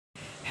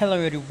Hello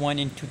everyone,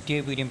 in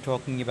today's video I'm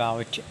talking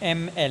about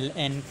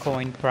MLN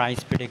coin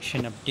price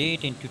prediction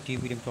update. In today's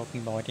video I'm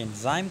talking about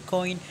Enzyme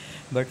coin.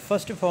 But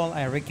first of all,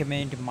 I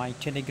recommend my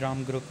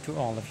Telegram group to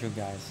all of you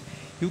guys.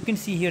 You can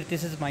see here,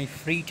 this is my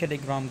free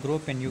Telegram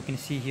group, and you can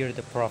see here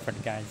the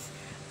profit, guys.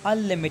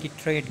 Unlimited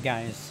trade,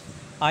 guys.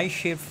 I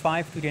share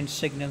 5 to 10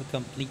 signal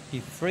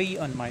completely free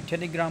on my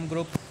Telegram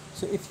group.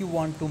 So if you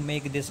want to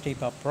make this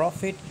type of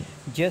profit,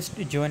 just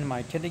join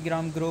my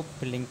Telegram group.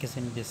 Link is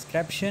in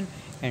description,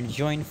 and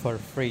join for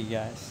free,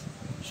 guys.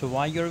 So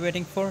why you're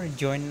waiting for?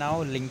 Join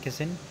now. Link is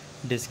in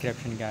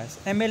description, guys.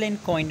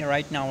 MLN coin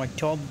right now a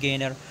top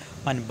gainer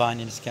on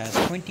Binance, guys.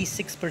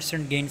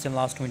 26% gains in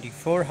last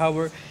 24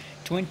 hours.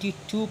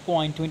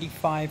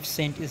 22.25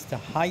 cent is the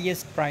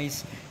highest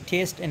price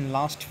test in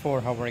last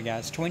 4 hours,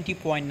 guys.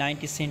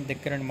 20.90 cent the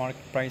current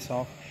market price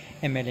of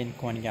MLN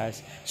coin,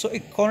 guys. So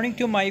according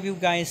to my view,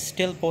 guys,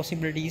 still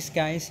possibilities,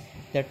 guys,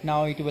 that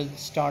now it will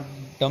start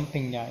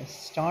dumping, guys.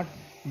 Start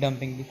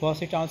dumping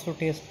because it also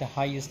tests the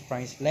highest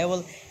price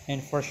level,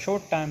 and for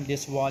short time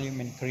this volume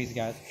increase,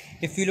 guys.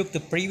 If you look the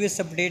previous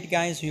update,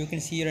 guys, you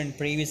can see here in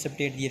previous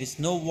update there is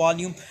no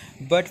volume,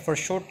 but for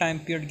short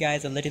time period,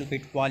 guys, a little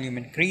bit volume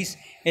increase.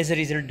 As a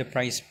result, the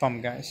price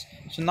pump, guys.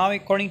 So now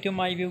according to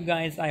my view,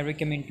 guys, I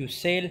recommend to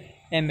sell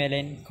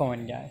MLN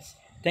coin, guys.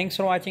 Thanks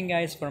for watching,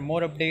 guys. For more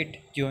update,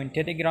 join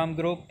Telegram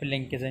group.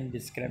 Link is in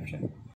description.